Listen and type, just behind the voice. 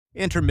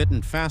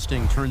Intermittent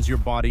fasting turns your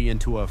body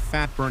into a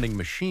fat-burning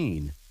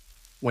machine.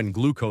 When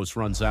glucose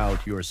runs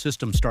out, your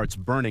system starts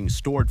burning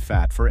stored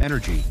fat for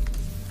energy.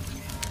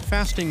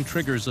 Fasting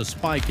triggers a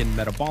spike in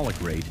metabolic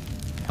rate,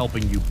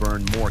 helping you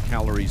burn more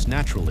calories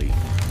naturally,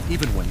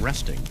 even when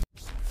resting.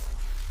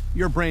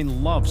 Your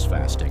brain loves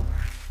fasting.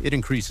 It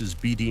increases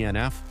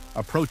BDNF,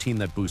 a protein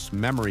that boosts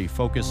memory,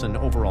 focus, and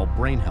overall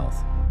brain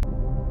health.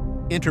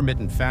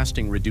 Intermittent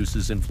fasting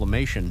reduces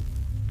inflammation,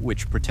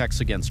 which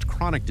protects against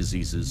chronic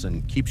diseases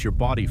and keeps your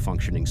body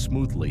functioning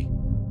smoothly.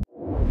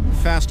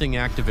 Fasting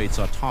activates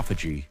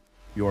autophagy,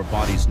 your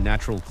body's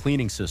natural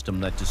cleaning system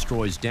that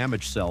destroys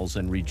damaged cells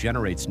and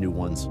regenerates new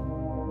ones.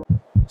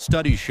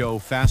 Studies show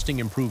fasting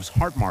improves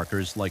heart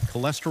markers like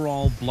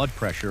cholesterol, blood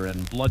pressure,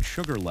 and blood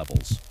sugar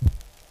levels.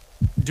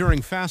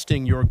 During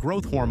fasting, your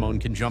growth hormone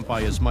can jump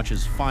by as much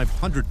as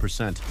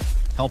 500%,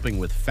 helping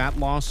with fat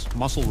loss,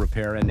 muscle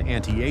repair, and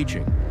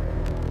anti-aging.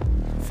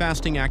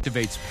 Fasting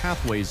activates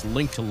pathways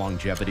linked to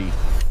longevity,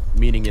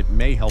 meaning it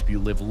may help you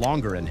live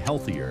longer and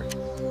healthier.